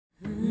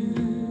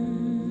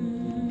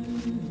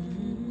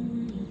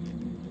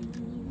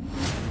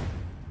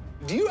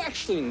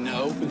actually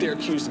know what they're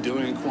accused of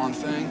doing in Quan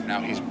Thing? Now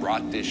he's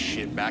brought this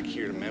shit back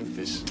here to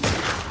Memphis.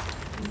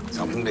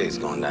 Something big's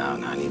going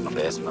down. I need my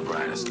best and my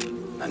brightest.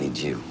 I need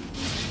you.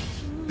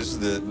 This is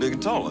the big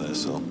and tall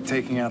asshole.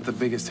 Taking out the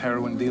biggest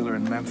heroin dealer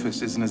in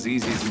Memphis isn't as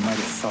easy as you might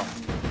have thought.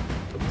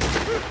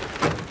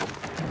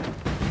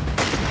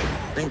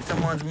 Think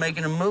someone's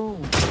making a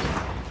move.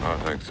 I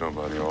think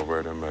somebody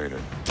already made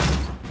it.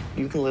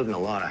 You can live in a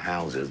lot of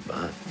houses,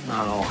 but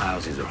not all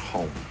houses are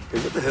home. Hey,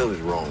 what the hell is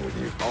wrong with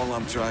you? All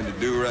I'm trying to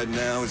do right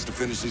now is to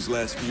finish these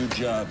last few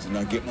jobs and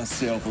not get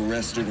myself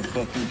arrested or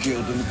fucking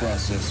killed in the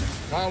process.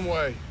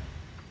 Conway.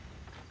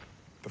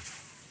 The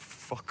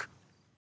fuck?